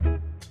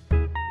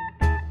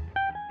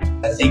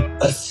I think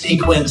a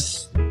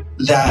sequence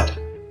that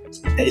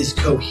is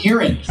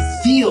coherent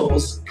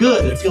feels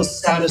good. It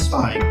feels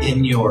satisfying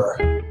in your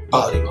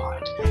body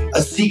mind.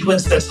 A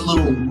sequence that's a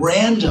little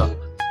random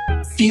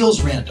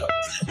feels random,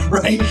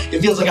 right?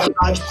 It feels like a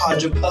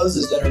hodgepodge of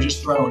poses that are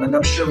just thrown. And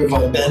I'm sure we've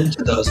all been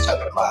to those type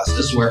of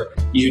classes where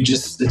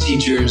the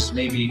teachers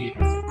maybe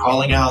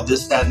calling out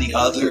this, that, and the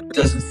other. It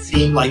doesn't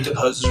seem like the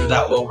poses are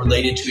that well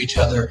related to each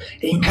other.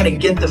 And you kind of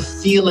get the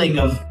feeling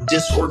of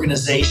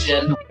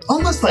disorganization,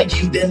 almost like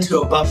you've been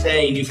to a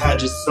buffet and you've had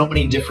just so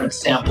many different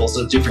samples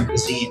of different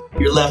cuisine.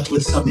 You're left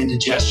with some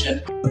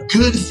indigestion. A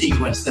good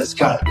sequence that's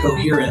got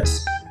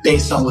coherence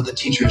based on what the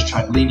teacher is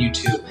trying to lead you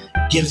to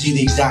gives you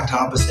the exact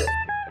opposite.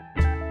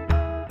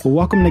 Well,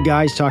 welcome to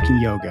Guys Talking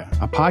Yoga,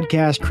 a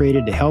podcast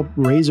created to help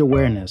raise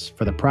awareness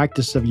for the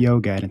practice of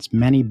yoga and its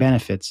many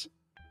benefits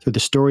through the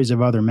stories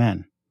of other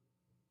men.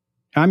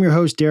 I'm your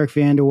host, Derek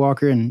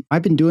Vanderwalker, and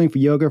I've been doing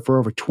yoga for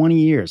over 20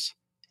 years.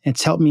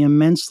 It's helped me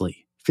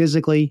immensely,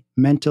 physically,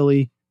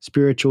 mentally,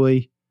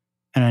 spiritually,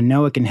 and I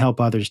know it can help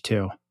others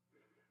too.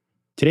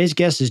 Today's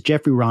guest is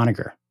Jeffrey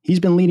Roniger. He's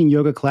been leading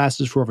yoga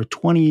classes for over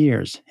 20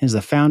 years and is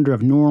the founder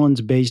of New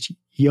Orleans-based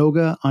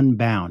Yoga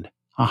Unbound,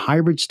 a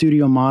hybrid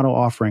studio model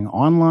offering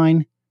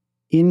online,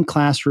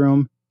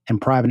 in-classroom,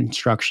 and private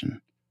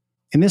instruction.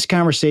 In this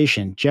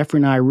conversation, Jeffrey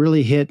and I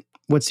really hit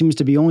what seems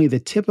to be only the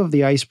tip of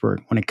the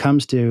iceberg when it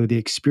comes to the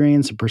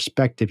experience and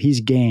perspective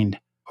he's gained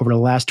over the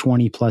last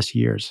 20 plus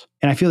years.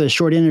 And I feel this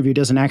short interview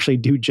doesn't actually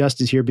do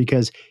justice here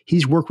because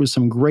he's worked with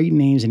some great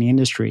names in the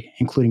industry,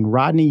 including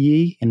Rodney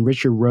Yee and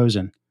Richard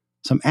Rosen,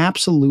 some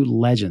absolute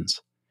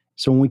legends.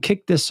 So when we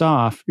kick this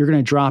off, you're going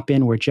to drop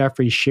in where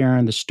Jeffrey's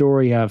sharing the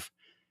story of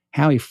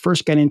how he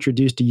first got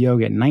introduced to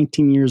yoga at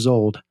 19 years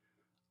old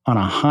on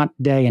a hot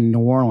day in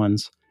New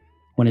Orleans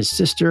when his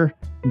sister,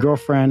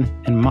 girlfriend,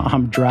 and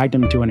mom dragged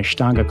him to an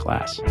Ashtanga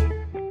class.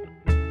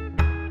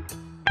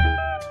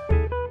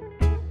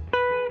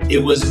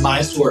 It was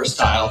Mysore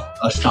style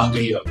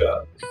Ashtanga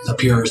yoga, the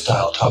pure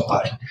style taught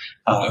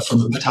by from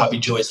the Pattabhi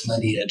Jois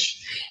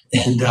lineage,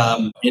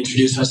 and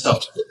introduced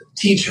myself to the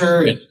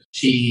teacher, and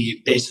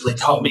she basically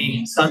taught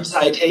me sun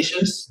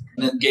salutations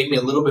and then gave me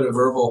a little bit of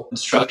verbal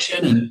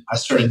instruction, and I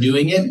started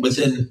doing it.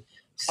 Within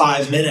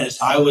 5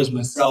 minutes, I was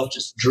myself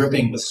just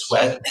dripping with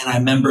sweat, and I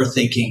remember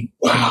thinking,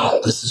 wow,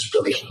 this is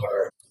really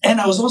hard.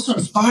 And I was also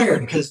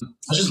inspired because I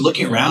was just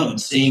looking around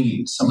and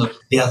seeing some of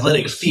the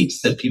athletic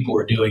feats that people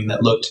were doing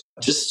that looked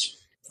just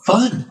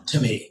fun to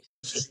me.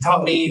 She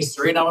taught me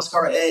Surya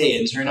Namaskar A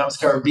and Surya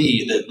Namaskar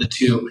B, the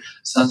two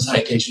sun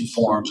salutation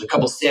forms, a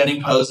couple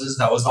standing poses.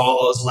 That was all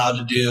I was allowed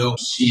to do.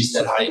 She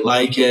said, how do you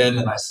like it?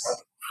 And I said,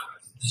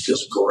 this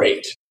feels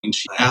great. And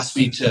she asked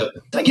me to,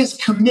 I guess,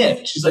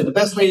 commit. She's like, the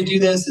best way to do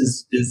this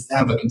is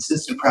have a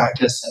consistent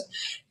practice. And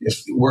if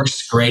it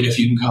works, great if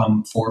you can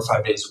come 4 or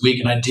 5 days a week.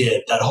 And I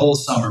did that whole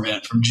summer,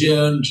 man, from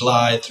June,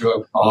 July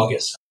through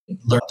August. I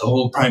learned the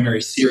whole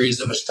primary series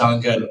of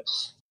Ashtanga. And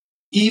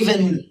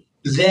even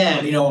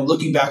then,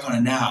 looking back on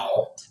it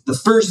now, the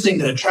first thing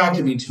that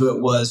attracted me to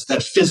it was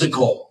that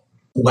physical,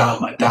 wow,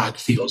 my back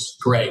feels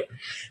great.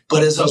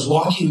 But as I was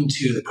walking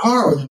to the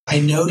car,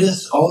 I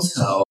noticed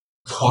also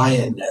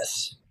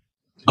quietness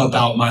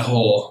about my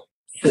whole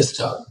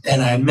system.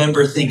 And I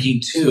remember thinking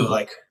too,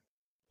 like,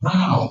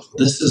 wow,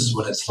 this is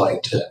what it's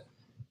like to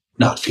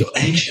not feel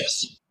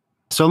anxious.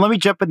 So let me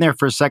jump in there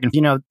for a second.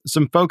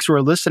 Some folks who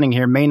are listening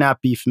here may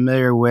not be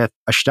familiar with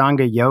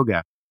Ashtanga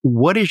yoga.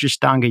 What is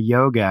Ashtanga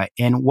yoga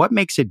and what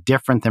makes it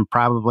different than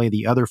probably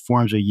the other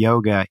forms of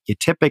yoga you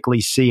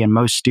typically see in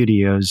most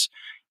studios?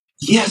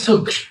 Yeah,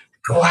 so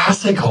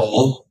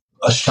classical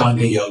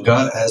Ashtanga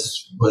yoga,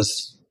 as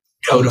was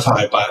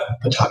codified by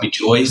Pattabhi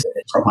Jois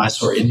from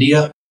Mysore,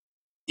 India,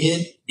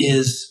 it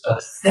is a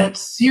set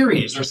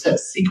series or set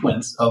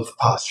sequence of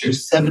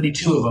postures,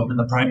 72 of them in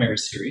the primary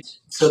series.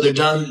 So they're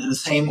done in the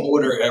same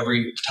order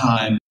every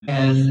time.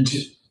 And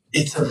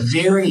it's a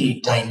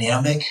very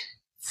dynamic,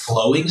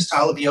 flowing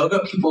style of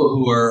yoga. People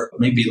who are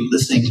maybe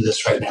listening to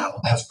this right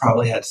now have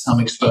probably had some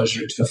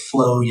exposure to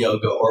flow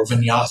yoga or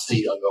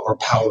vinyasa yoga or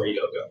power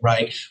yoga,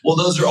 right? Well,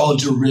 those are all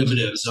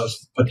derivatives of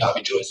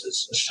Pattabhi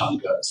Jois's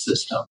Ashtanga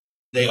system.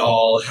 They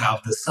all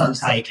have the sun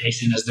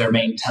salutation as their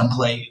main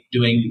template,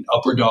 doing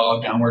upward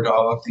dog, downward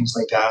dog, things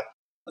like that.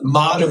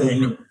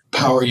 Modern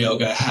power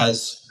yoga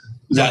has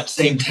that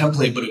same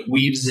template, but it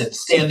weaves in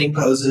standing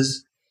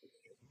poses.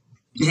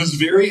 It was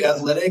very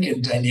athletic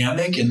and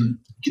dynamic, and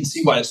you can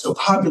see why it's so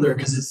popular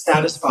because it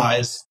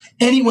satisfies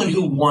anyone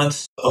who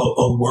wants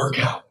a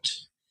workout.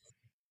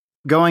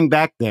 Going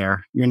back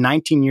there, you're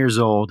 19 years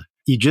old.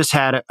 You just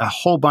had a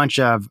whole bunch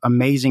of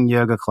amazing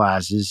yoga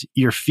classes.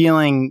 You're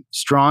feeling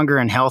stronger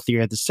and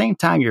healthier. At the same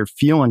time, you're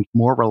feeling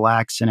more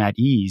relaxed and at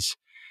ease.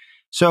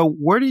 So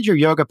where did your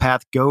yoga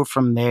path go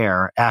from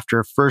there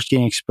after first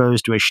getting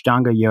exposed to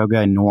Ashtanga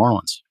yoga in New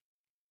Orleans?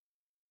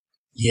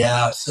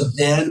 Yeah, so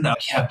then I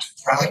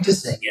kept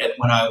practicing it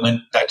when I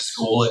went back to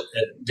school at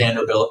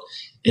Vanderbilt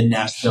in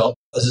Nashville.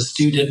 As a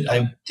student,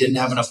 I didn't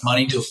have enough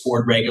money to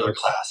afford regular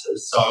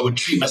classes. So I would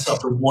treat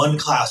myself for one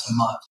class a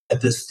month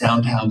at this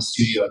downtown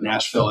studio in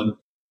Nashville. And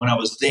When I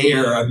was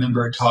there, I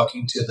remember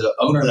talking to the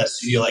owner of that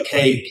studio, like,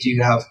 hey, do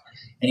you have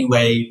any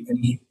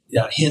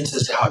hints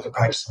as to how I could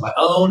practice on my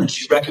own? And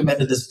she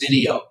recommended this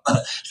video.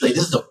 She's like,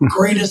 this is the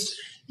greatest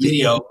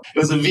video. It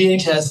was a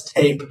VHS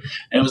tape,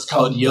 and it was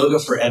called Yoga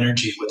for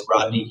Energy with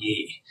Rodney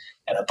Yee.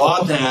 And I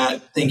bought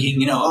that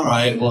thinking, all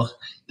right, well,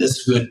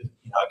 this would,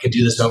 I could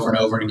do this over and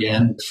over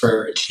again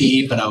for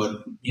cheap, and I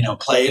would,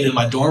 play it in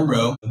my dorm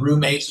room.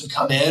 Roommates would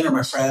come in, or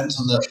my friends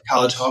on the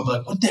college hall would be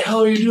like, what the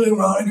hell are you doing,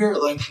 Roniger?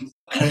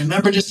 And I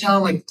remember just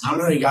telling I don't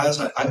know, you guys,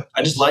 I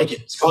just like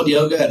it. It's called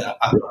yoga, and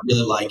I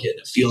really like it.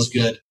 It feels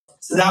good.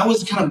 So that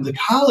was kind of the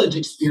college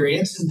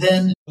experience. And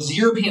then I was a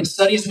European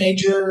studies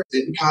major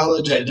in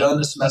college. I'd done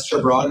a semester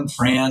abroad in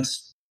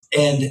France.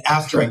 And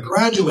after I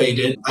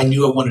graduated, I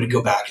knew I wanted to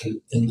go back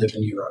and live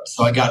in Europe.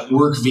 So I got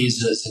work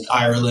visas in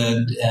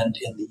Ireland and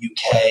in the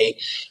UK,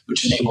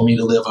 which enabled me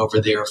to live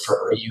over there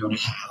for a year and a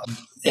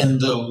half.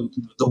 And the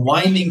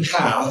winding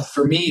path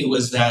for me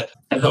was that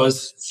as I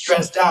was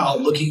stressed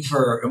out looking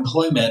for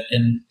employment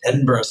in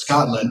Edinburgh,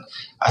 Scotland,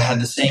 I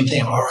had the same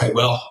thing. All right,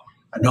 well,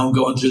 I know I'm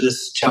going through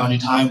this challenging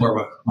time where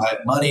my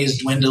money is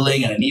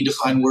dwindling and I need to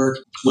find work.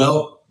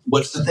 Well,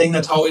 what's the thing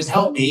that's always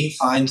helped me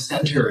find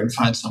center and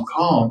find some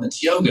calm?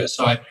 It's yoga.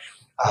 So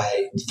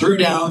I threw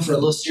down for a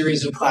little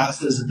series of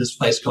classes at this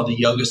place called the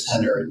Yoga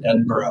Center in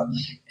Edinburgh.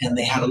 And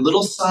they had a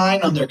little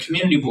sign on their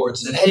community board that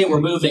said, hey,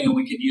 we're moving and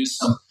we could use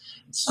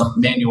some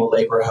manual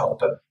labor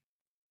help at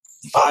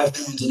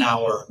 £5 an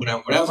hour,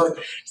 whatever.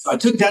 So I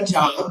took that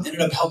job,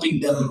 ended up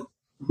helping them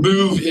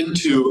move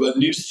into a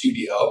new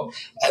studio.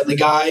 And the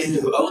guy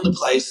who owned the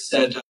place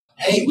said,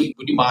 hey,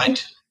 would you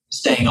mind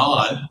staying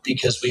on?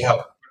 Because we're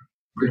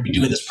going to be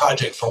doing this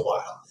project for a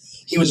while.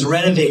 He was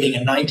renovating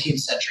a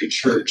 19th century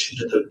church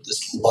into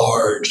this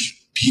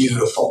large,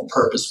 beautiful,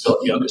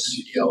 purpose-built yoga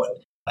studio.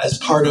 And as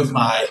part of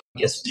my,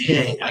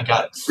 pay, I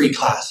got free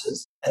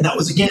classes. And that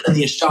was, again, in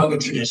the Ashtanga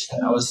tradition.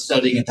 I was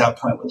studying at that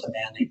point with a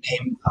man named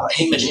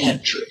Hamish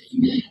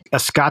Entry. A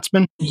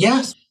Scotsman?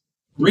 Yes.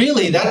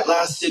 Really, that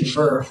lasted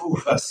for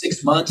about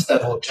 6 months,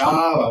 that whole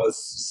job. I was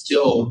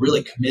still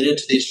really committed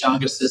to the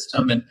Ashtanga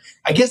system. And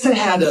I guess I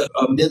had a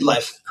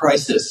midlife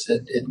crisis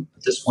at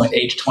this point,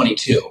 age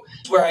 22,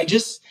 where I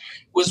just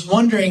was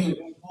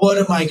wondering, what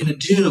am I going to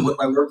do when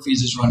my work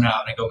visas run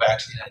out and I go back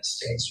to the United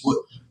States?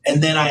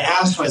 And then I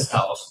asked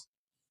myself,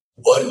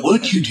 what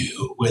would you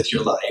do with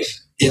your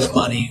life if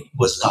money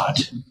was not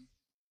an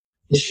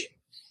issue?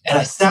 And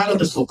I sat on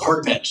this little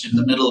park bench in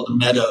the middle of the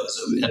meadows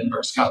of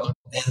Edinburgh, Scotland.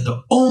 And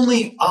the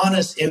only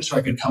honest answer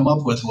I could come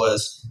up with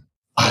was,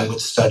 I would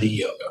study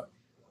yoga.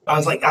 I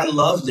was like, I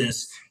love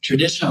this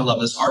tradition. I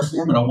love this art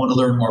form, and I want to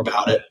learn more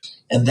about it.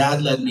 And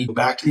that led me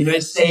back to the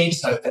United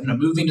States. I ended up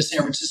moving to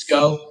San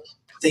Francisco,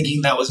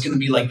 thinking that was going to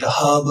be like the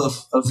hub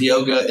of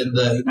yoga in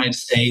the United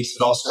States.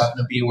 It also happened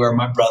to be where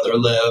my brother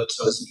lived,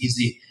 so it was an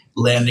easy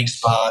landing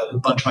spot. A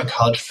bunch of my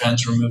college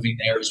friends were moving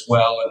there as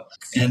well.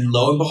 And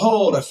lo and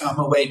behold, I found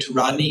my way to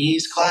Rodney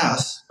Yee's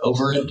class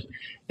over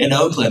in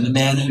Oakland, the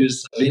man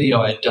whose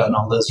video I'd done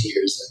all those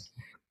years.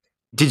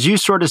 Did you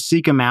sort of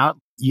seek him out?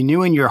 You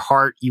knew in your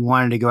heart you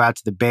wanted to go out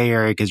to the Bay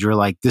Area because you were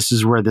like, this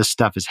is where this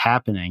stuff is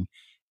happening.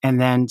 And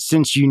then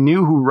since you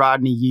knew who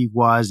Rodney Yee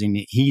was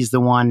and he's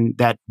the one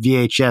that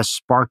VHS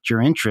sparked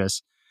your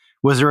interest,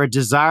 was there a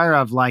desire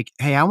of like,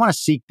 hey, I want to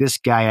seek this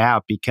guy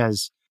out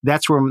because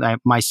that's where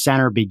my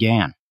center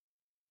began?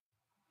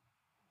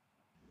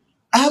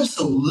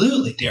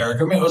 Absolutely,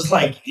 Derek. I mean, it was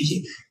like,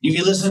 if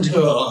you listen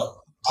to a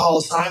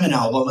Paul Simon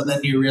album and then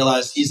you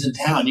realize he's in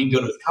town, you can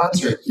go to the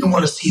concert, you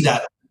want to see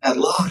that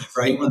live,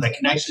 right? You want that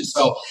connection.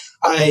 So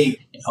I,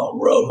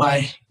 rode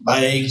my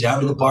bike down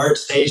to the BART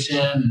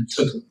station,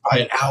 took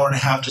probably an hour and a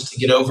half just to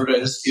get over to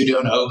his studio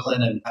in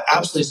Oakland, and I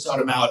absolutely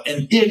sought him out.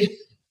 And it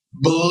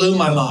blew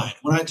my mind.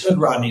 When I took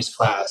Rodney's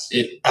class,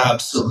 it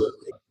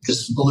absolutely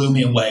just blew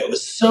me away. It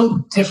was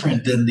so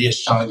different than the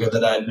Ashtanga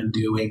that I'd been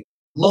doing.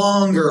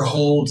 Longer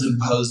holds and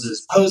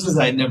poses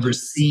I'd never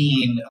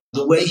seen.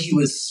 The way he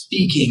was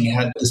speaking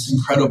had this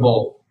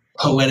incredible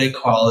poetic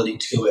quality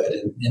to it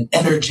and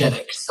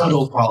energetic,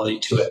 subtle quality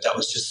to it that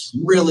was just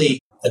really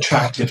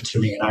attractive to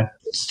me. And I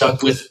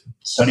stuck with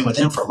studying with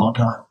him for a long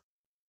time.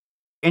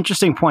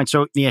 Interesting point.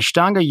 So the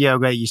Ashtanga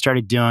yoga you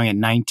started doing at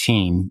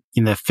 19,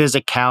 in the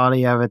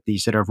physicality of it, the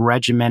sort of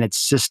regimented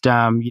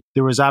system,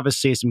 there was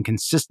obviously some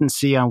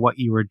consistency on what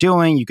you were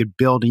doing. You could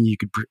build and you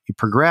could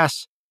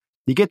progress.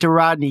 You get to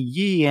Rodney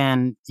Yee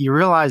and you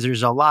realize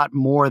there's a lot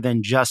more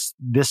than just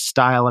this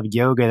style of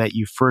yoga that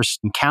you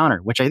first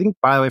encountered, which I think,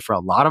 by the way, for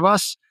a lot of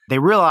us, they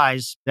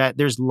realize that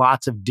there's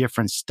lots of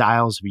different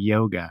styles of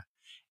yoga.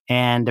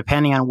 And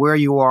depending on where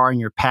you are in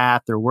your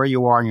path or where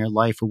you are in your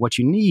life or what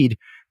you need,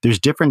 there's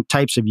different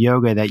types of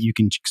yoga that you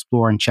can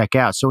explore and check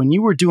out. So when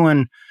you were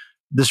doing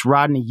this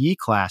Rodney Yee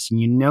class and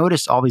you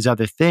noticed all these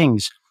other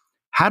things,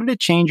 how did it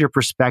change your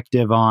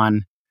perspective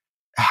on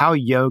how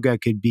yoga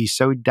could be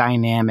so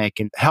dynamic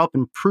and help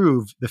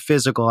improve the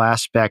physical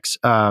aspects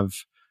of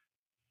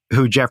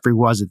who Jeffrey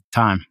was at the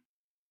time?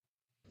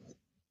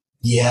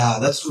 Yeah,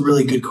 that's a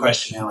really good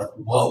question. Like,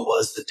 what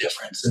was the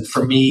difference? And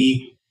for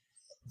me,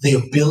 the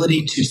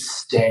ability to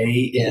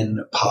stay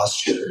in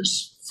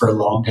postures for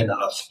long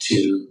enough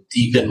to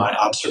deepen my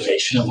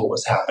observation of what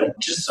was happening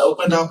just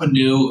opened up a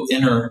new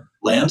inner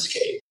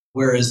landscape.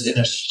 Whereas in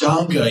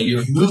Ashtanga,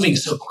 you're moving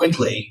so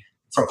quickly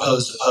from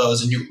pose to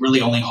pose and you're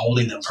really only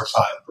holding them for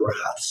 5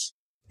 breaths.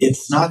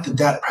 It's not that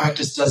that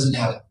practice doesn't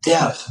have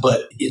depth,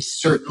 but it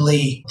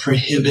certainly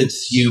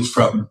prohibits you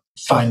from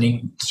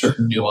finding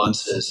certain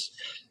nuances.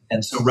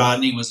 And so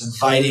Rodney was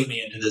inviting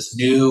me into this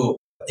new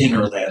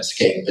inner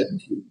landscape and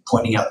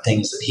pointing out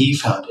things that he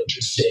found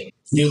interesting.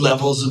 New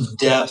levels of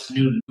depth,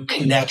 new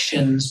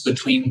connections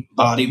between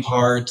body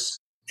parts,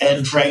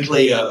 and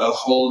frankly, a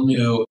whole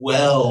new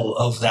well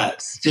of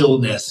that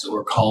stillness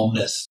or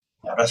calmness.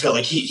 And I felt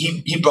like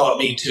he brought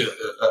me to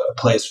a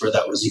place where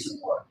that was even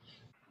more.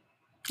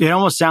 It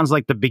almost sounds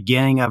like the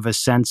beginning of a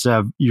sense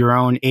of your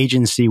own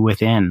agency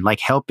within, like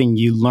helping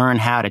you learn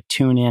how to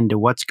tune into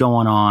what's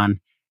going on.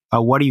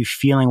 What are you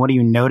feeling? What are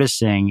you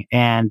noticing?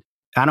 And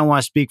I don't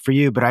want to speak for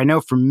you, but I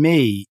know for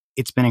me,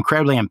 it's been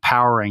incredibly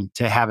empowering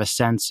to have a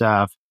sense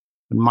of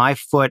when my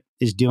foot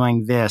is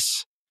doing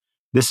this,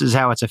 this is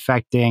how it's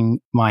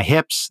affecting my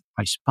hips,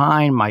 my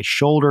spine, my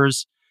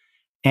shoulders.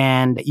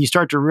 And you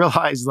start to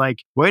realize, like,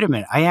 wait a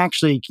minute, I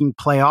actually can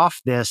play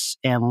off this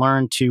and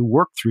learn to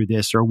work through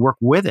this or work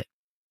with it.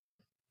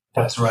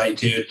 That's right,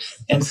 dude.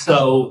 And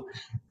so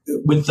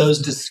with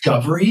those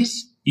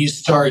discoveries, you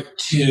start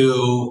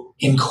to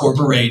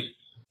incorporate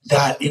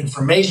that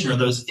information or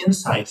those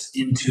insights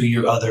into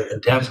your other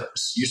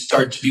endeavors. You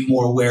start to be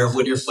more aware of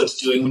what your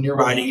foot's doing when you're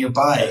riding your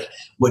bike,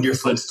 what your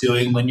foot's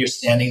doing when you're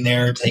standing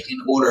there taking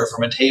an order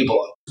from a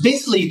table.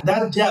 Basically,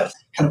 that depth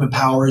kind of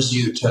empowers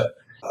you to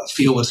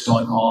feel what's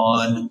going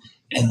on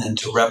and then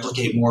to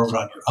replicate more of it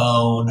on your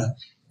own.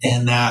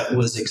 And that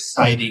was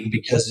exciting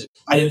because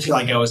I didn't feel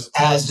like I was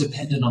as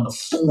dependent on the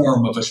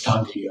form of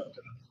Ashtanga yoga.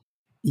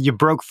 You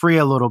broke free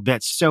a little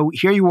bit. So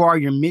here you are,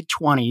 your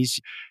mid-20s.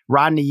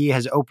 Rodney Yee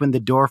has opened the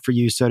door for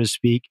you, so to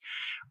speak.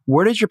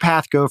 Where did your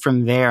path go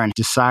from there and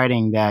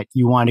deciding that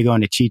you wanted to go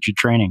into teacher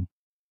training?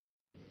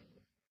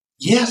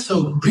 Yeah,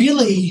 so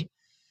really,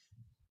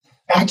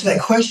 back to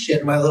that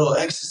question, my little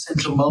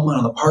existential moment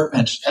on the park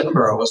bench in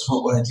Edinburgh was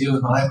what would I do?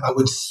 And I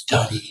would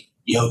study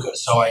yoga.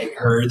 So I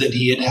heard that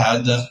he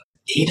had the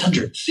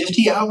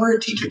 850-hour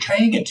teacher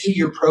training, a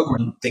 2-year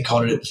program. They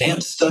called it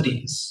Advanced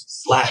Studies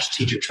 /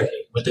 teacher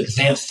training, with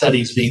advanced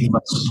studies being the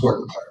most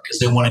important part because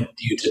they wanted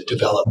you to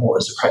develop more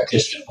as a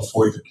practitioner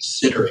before even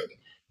considering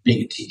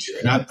being a teacher.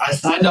 And I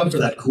signed up for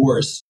that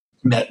course,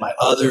 met my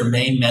other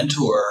main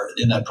mentor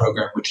in that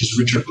program, which is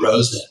Richard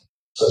Rosen.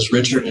 So it's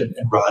Richard and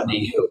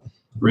Rodney who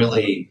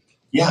really,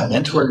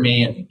 mentored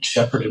me and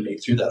shepherded me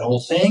through that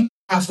whole thing.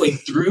 Halfway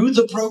through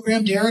the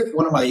program, Derek,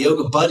 one of my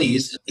yoga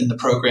buddies in the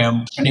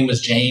program, her name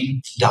was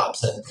Jane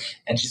Dobson,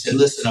 and she said,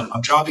 listen, I'm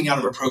dropping out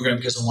of our program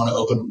because I want to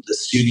open the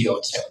studio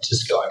in San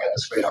Francisco. I got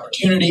this great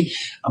opportunity.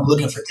 I'm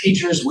looking for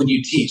teachers. Would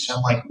you teach?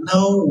 I'm like,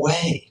 no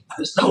way.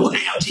 There's no way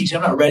I'm teaching.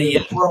 I'm not ready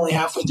yet. We're only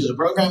halfway through the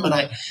program, and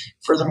I,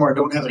 furthermore,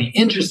 don't have any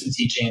interest in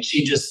teaching. And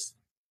she just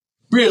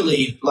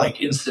really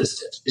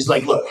insisted. She's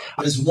like, look,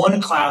 there's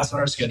one class on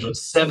our schedule at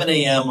 7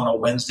 a.m. on a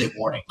Wednesday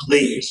morning.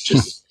 Please,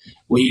 just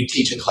will you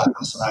teach a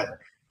class? And I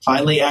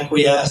finally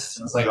acquiesced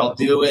and was like, I'll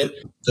do it.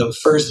 The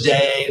first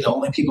day, the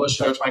only people who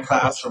showed up to my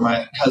class were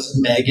my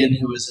cousin Megan,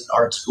 who was in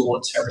art school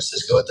in San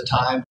Francisco at the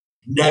time.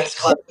 Next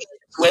class,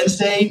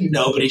 Wednesday,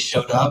 nobody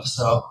showed up.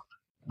 So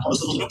I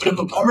was a little bit of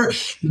a bummer.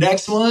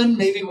 Next one,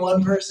 maybe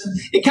one person.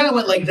 It kind of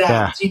went like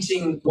that,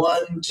 teaching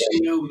 1,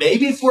 2,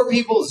 maybe 4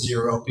 people,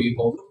 0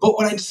 people. But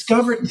what I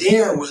discovered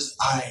there was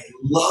I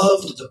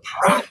loved the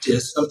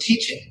practice of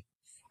teaching.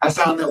 I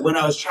found that when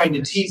I was trying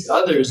to teach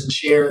others and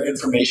share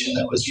information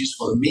that was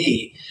useful to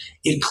me,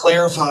 it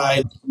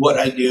clarified what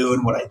I knew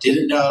and what I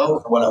didn't know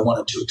and what I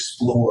wanted to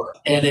explore.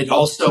 And it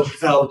also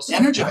felt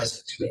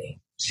energizing to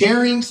me.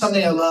 Sharing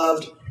something I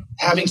loved,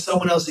 having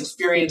someone else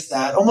experience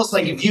that, almost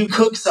like if you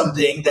cook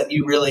something that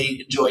you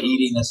really enjoy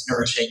eating that's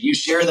nourishing, you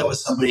share that with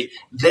somebody,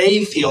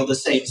 they feel the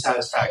same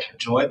satisfaction,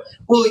 joy.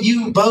 Well,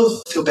 you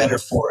both feel better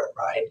for it,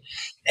 right?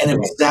 And it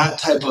was that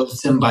type of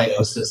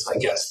symbiosis, I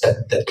guess,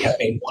 that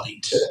kept me wanting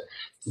to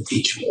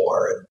teach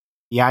more.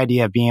 The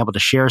idea of being able to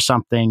share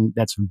something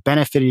that's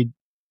benefited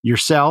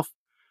yourself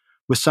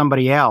with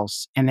somebody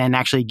else and then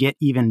actually get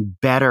even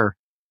better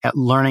at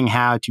learning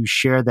how to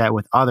share that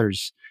with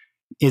others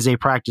is a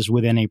practice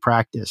within a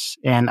practice.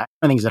 And one of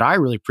the things that I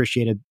really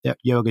appreciated that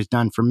yoga has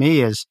done for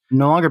me is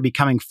no longer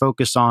becoming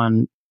focused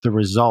on the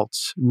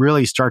results,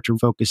 really start to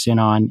focus in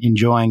on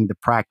enjoying the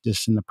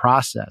practice and the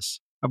process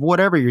of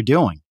whatever you're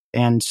doing.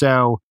 And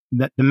so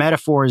the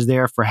metaphor is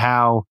there for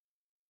how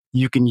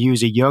you can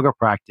use a yoga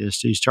practice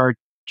to start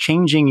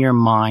changing your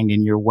mind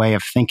and your way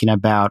of thinking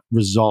about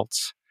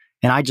results.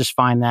 And I just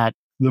find that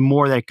the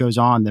more that goes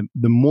on, the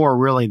more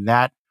really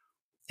that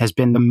has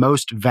been the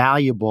most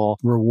valuable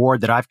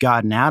reward that I've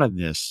gotten out of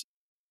this.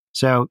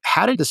 So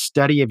how did the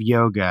study of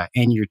yoga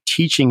and your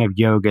teaching of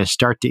yoga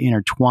start to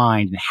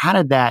intertwine? And how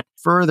did that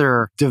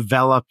further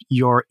develop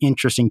your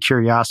interest and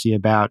curiosity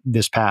about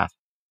this path?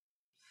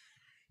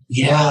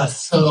 Yeah,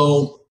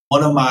 so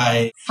One of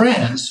my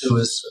friends, who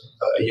is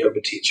a yoga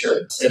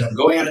teacher, said, I'm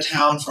going out of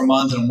town for a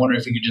month and I'm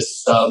wondering if you could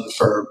just sub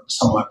for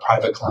some of my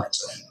private clients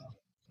that I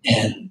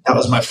know. And that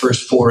was my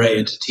first foray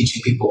into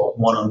teaching people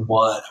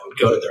one-on-one. I would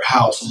go to their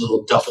house, a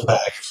little duffel bag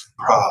of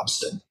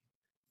props.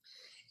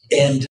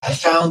 And I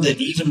found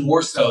that even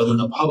more so than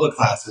the public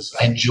classes,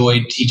 I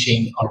enjoyed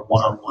teaching on a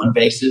one-on-one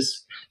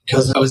basis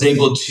because I was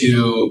able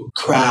to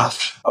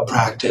craft a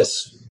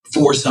practice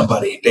for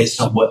somebody based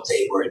on what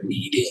they were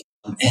needing.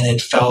 And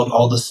it felt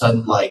all of a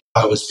sudden like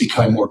I was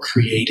becoming more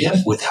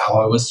creative with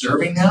how I was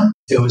serving them.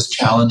 It was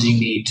challenging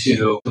me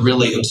to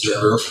really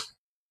observe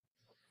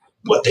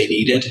what they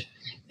needed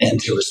and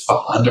to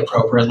respond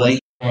appropriately.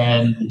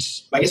 And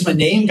I guess my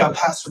name got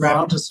passed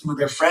around to some of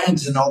their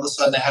friends, and all of a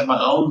sudden I had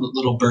my own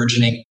little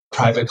burgeoning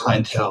private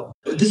clientele.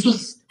 This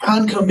was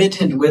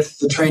concomitant with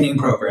the training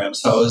program.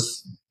 So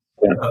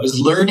I was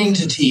learning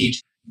to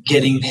teach,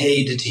 getting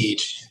paid to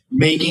teach,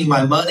 making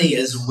my money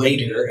as a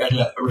waiter at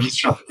a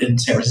restaurant in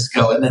San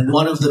Francisco. And then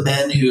one of the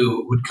men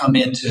who would come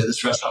into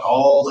this restaurant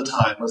all the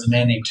time was a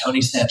man named Tony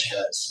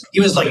Sanchez.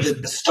 He was like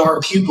the star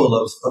pupil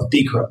of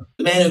Bikram,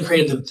 the man who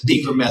created the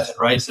Bikram method,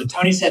 right? So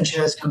Tony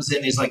Sanchez comes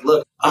in, he's like,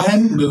 look,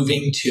 I'm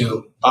moving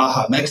to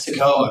Baja,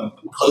 Mexico. I'm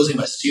closing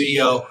my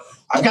studio.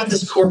 I've got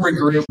this corporate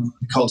group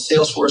called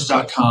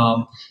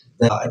Salesforce.com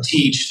that I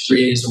teach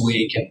 3 days a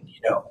week. And,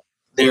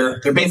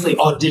 they're basically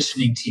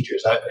auditioning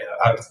teachers.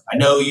 I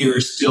know you're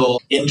still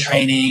in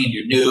training and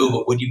you're new,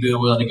 but would you be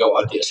willing to go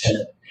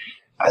audition?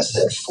 I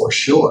said, for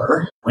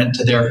sure. Went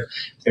to their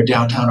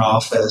downtown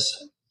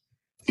office.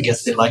 I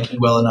guess they liked me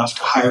well enough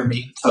to hire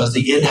me. So I was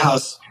the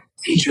in-house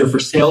teacher for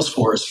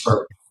Salesforce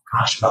for,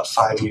 about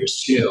 5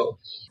 years too.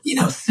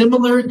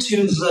 Similar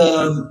to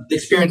the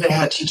experience I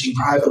had teaching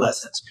private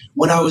lessons.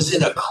 When I was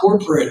in a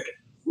corporate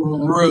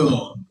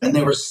room and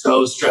they were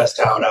so stressed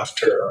out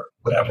after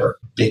whatever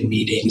big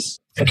meetings,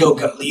 I'd go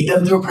lead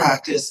them through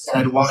practice,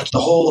 and I'd watch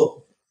the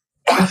whole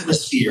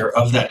atmosphere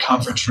of that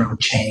conference room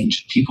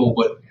change. People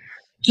would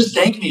just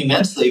thank me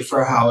immensely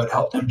for how it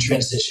helped them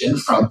transition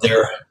from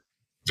their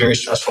very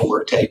stressful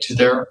workday to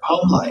their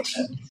home life.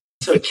 And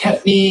so it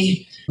kept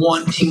me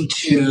wanting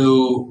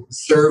to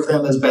serve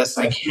them as best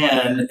I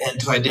can and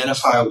to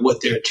identify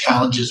what their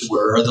challenges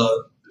were,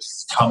 the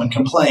common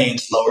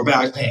complaints, lower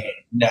back pain,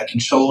 neck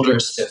and shoulder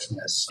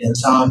stiffness,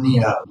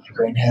 insomnia,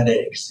 migraine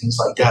headaches, things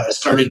like that. I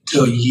started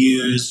to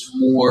use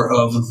more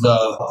of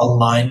the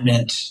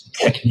alignment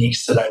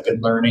techniques that I've been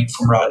learning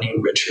from Rodney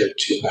and Richard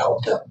to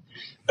help them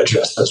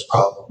address those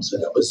problems.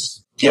 And it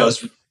was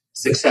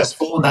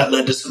successful, and that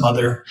led to some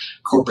other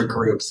corporate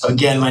groups. So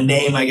again, my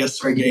name, I guess,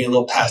 started getting a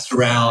little passed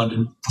around,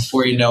 and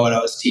before you know it, I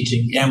was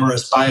teaching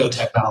Amorous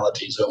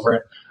Biotechnologies over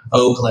in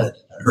Oakland,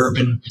 an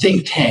urban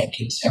think tank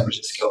in San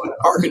Francisco, an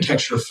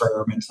architecture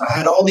firm. And so I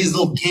had all these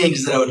little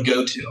gigs that I would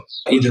go to,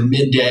 either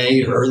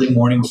midday or early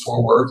morning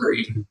before work, or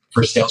even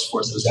for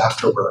Salesforce, it was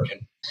after work.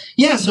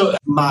 And so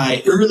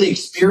my early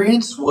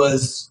experience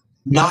was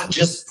not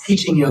just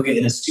teaching yoga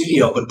in a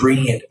studio, but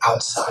bringing it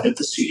outside of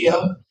the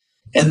studio.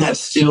 And that's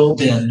still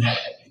been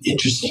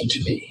interesting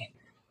to me.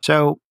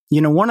 So,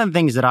 one of the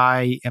things that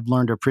I have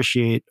learned to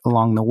appreciate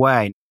along the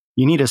way,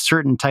 you need a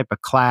certain type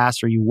of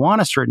class, or you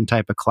want a certain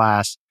type of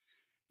class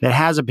that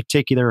has a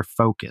particular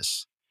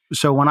focus.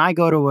 So when I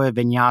go to a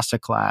vinyasa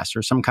class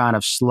or some kind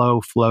of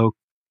slow flow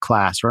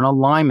class or an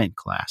alignment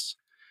class,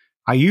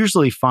 I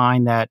usually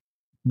find that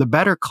the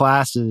better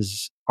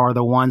classes are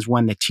the ones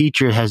when the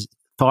teacher has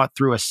thought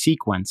through a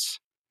sequence.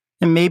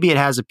 And maybe it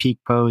has a peak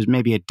pose,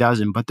 maybe it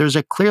doesn't, but there's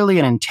clearly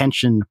an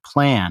intention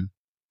plan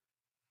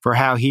for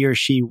how he or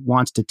she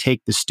wants to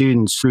take the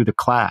students through the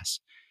class.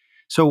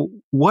 So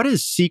what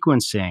is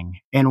sequencing,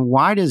 and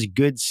why does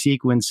good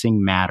sequencing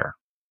matter?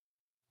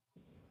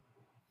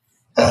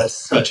 That's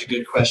such a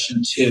good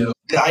question too.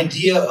 The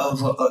idea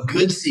of a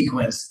good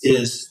sequence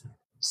is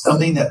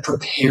something that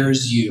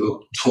prepares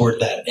you toward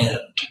that end,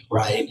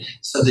 right?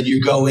 So that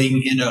you're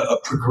going in a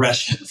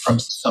progression from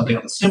something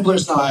on the simpler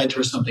side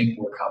to something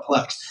more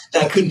complex.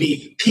 That could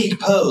be peak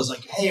pose,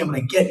 like, hey, I'm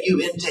going to get you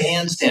into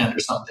handstand or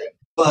something.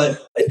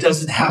 But it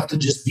doesn't have to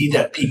just be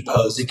that peak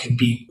pose. It can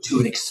be to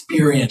an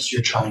experience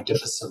you're trying to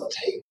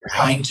facilitate. You're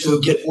trying to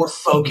get more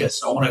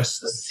focus. I want a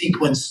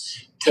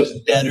sequence to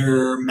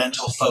better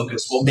mental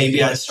focus. Well,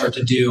 maybe I start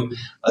to do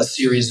a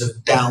series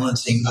of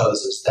balancing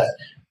poses that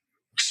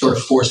sort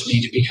of force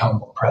me to become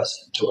more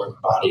present, or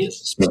body as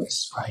a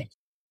space, right?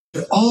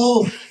 There are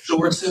all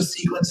sorts of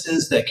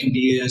sequences that can be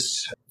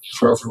used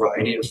for a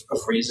variety of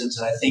reasons.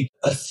 And I think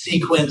a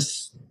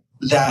sequence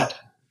that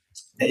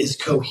is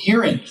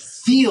coherent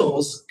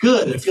feels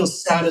good. It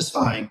feels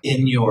satisfying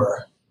in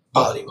your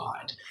body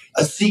mind.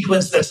 A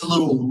sequence that's a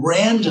little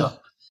random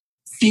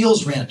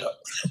feels random,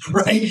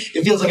 right?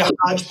 It feels like a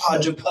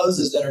hodgepodge of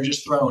poses that are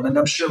just thrown. And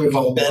I'm sure we've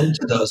all been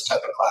to those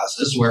type of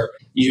classes where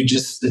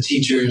the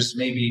teachers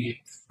maybe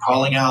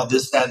calling out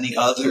this, that, and the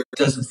other. It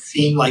doesn't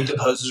seem like the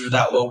poses are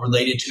that well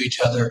related to each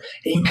other.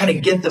 And you kind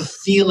of get the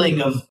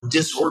feeling of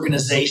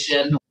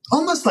disorganization.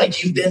 almost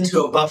like you've been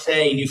to a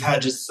buffet and you've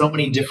had just so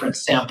many different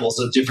samples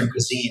of different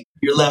cuisine.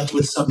 You're left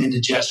with some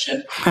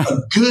indigestion. A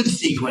good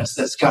sequence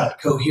that's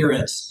got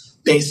coherence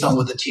based on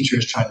what the teacher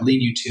is trying to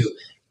lead you to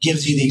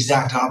gives you the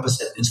exact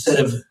opposite. Instead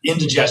of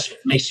indigestion,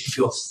 it makes you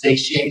feel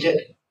satiated.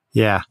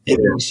 Yeah. It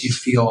makes you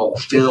feel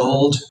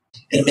filled.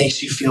 It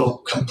makes you feel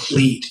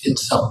complete in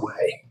some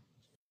way.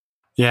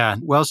 Yeah,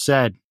 well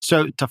said.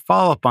 So to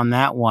follow up on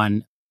that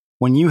one,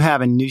 when you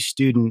have a new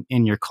student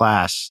in your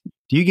class,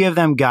 do you give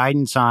them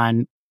guidance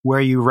on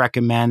where you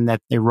recommend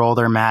that they roll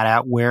their mat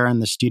out, where in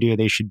the studio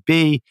they should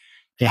be?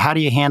 How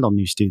do you handle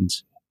new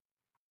students?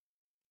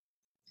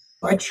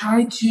 I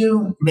try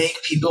to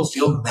make people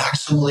feel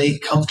maximally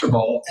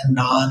comfortable and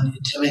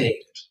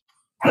non-intimidated.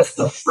 That's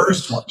the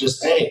first one.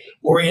 Just, hey,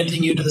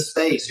 orienting you to the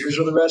space. Here's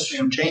where the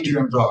restroom, change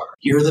rooms are.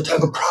 Here are the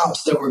type of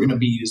props that we're going to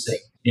be using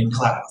in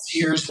class.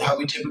 Here's how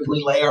we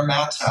typically lay our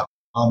mats out.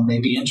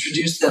 Maybe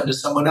introduce them to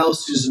someone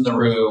else who's in the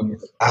room.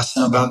 Ask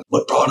them about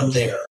what brought them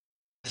there.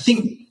 I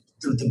think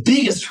the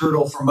biggest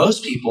hurdle for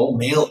most people,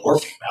 male or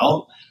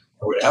female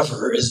or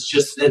whatever, is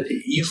just that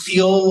you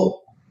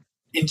feel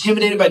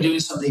intimidated by doing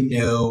something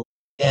new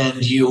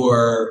and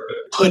you're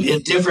put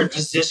in different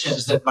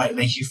positions that might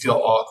make you feel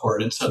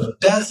awkward. And so the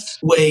best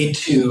way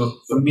to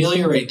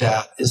ameliorate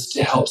that is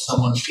to help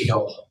someone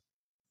feel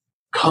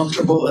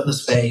comfortable in the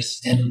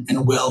space and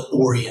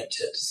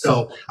well-oriented.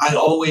 So I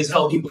always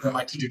tell people in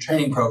my teacher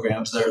training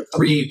programs, there are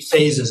 3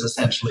 phases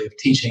essentially of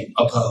teaching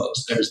a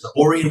pose. There's the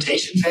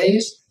orientation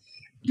phase,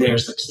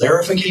 there's the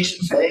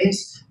clarification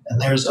phase, and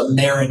there's a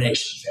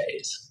marination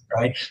phase.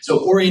 Right? So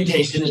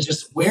orientation is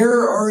just,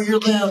 where are your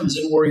limbs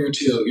in Warrior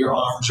 2? Your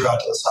arms are out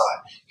to the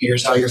side.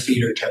 Here's how your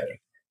feet are turning.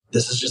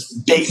 This is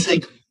just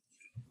basic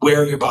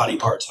where your body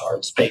parts are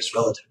in space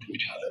relative to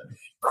each other.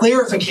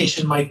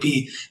 Clarification might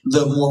be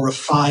the more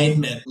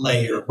refinement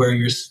layer where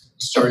you're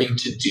starting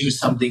to do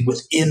something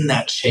within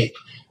that shape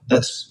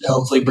that's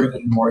hopefully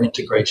bringing more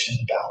integration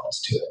and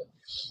balance to it.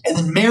 And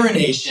then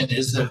marination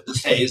is the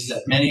phase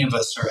that many of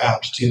us are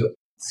apt to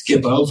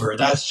skip over.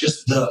 That's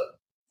just the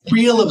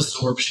real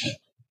absorption.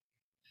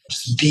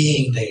 Just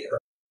being there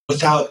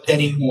without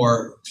any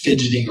more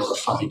fidgeting or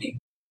refining.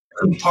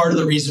 Part of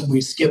the reason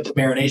we skip the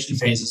marination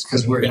phase is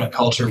because we're in a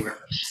culture where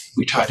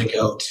we try to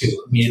go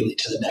immediately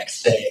to the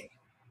next thing.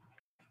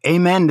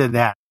 Amen to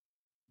that.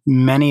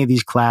 Many of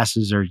these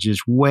classes are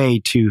just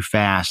way too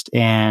fast.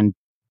 And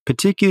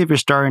particularly if you're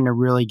starting to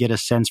really get a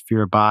sense for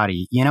your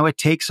body, it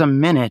takes a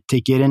minute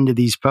to get into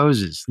these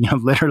poses,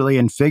 literally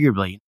and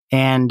figuratively.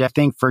 And I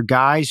think for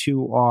guys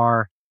who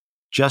are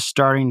just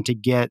starting to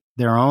get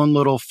their own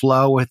little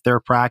flow with their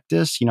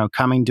practice,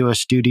 coming to a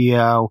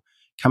studio,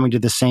 coming to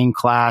the same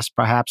class,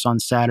 perhaps on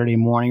Saturday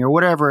morning or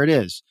whatever it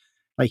is,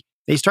 like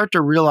they start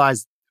to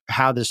realize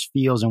how this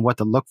feels and what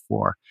to look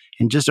for.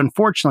 And just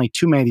unfortunately,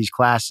 too many of these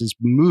classes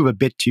move a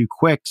bit too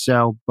quick.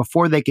 So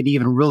before they could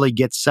even really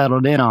get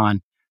settled in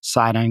on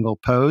side angle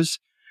pose,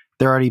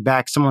 they're already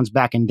back. Someone's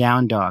back in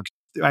down dog.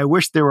 I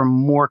wish there were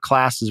more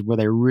classes where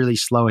they really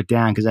slow it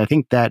down, because I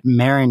think that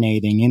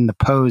marinating in the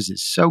pose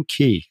is so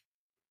key.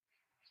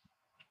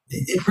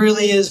 It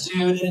really is,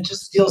 dude. And it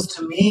just feels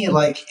to me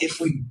like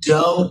if we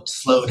don't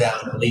slow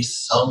down at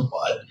least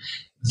somewhat,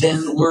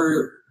 then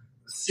we're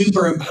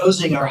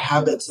superimposing our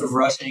habits of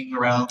rushing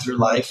around through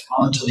life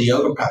onto the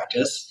yoga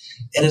practice.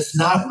 And it's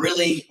not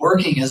really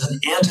working as an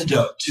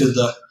antidote to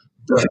the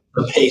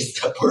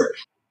pace that we're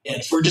in.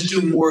 If we're just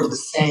doing more of the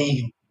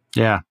same.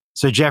 Yeah.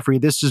 So Jeffrey,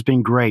 this has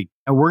been great.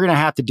 And we're going to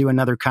have to do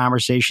another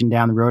conversation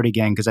down the road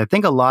again, because I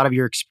think a lot of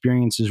your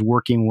experiences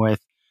working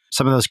with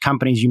some of those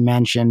companies you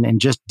mentioned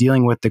and just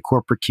dealing with the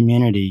corporate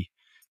community.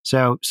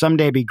 So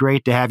someday it'd be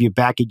great to have you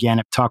back again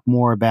and talk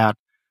more about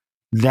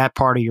that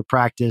part of your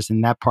practice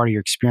and that part of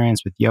your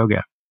experience with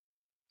yoga.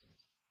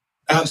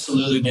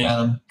 Absolutely, man.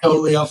 I'm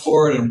totally up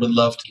for it and would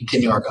love to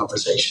continue our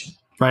conversation.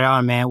 Right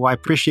on, man. Well, I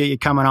appreciate you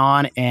coming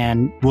on,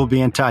 and we'll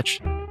be in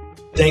touch.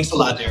 Thanks a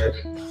lot,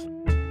 Derek.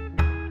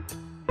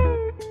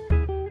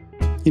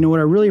 What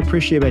I really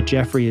appreciate about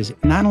Jeffrey is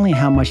not only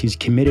how much he's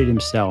committed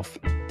himself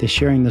to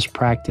sharing this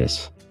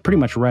practice pretty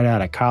much right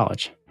out of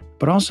college,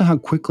 but also how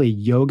quickly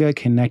yoga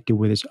connected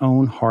with his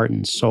own heart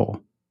and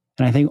soul.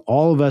 And I think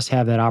all of us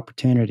have that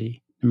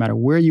opportunity, no matter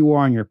where you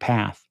are on your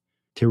path,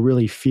 to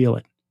really feel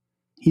it.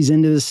 He's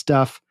into this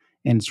stuff,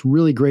 and it's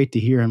really great to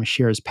hear him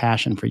share his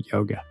passion for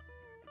yoga.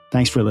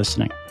 Thanks for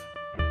listening.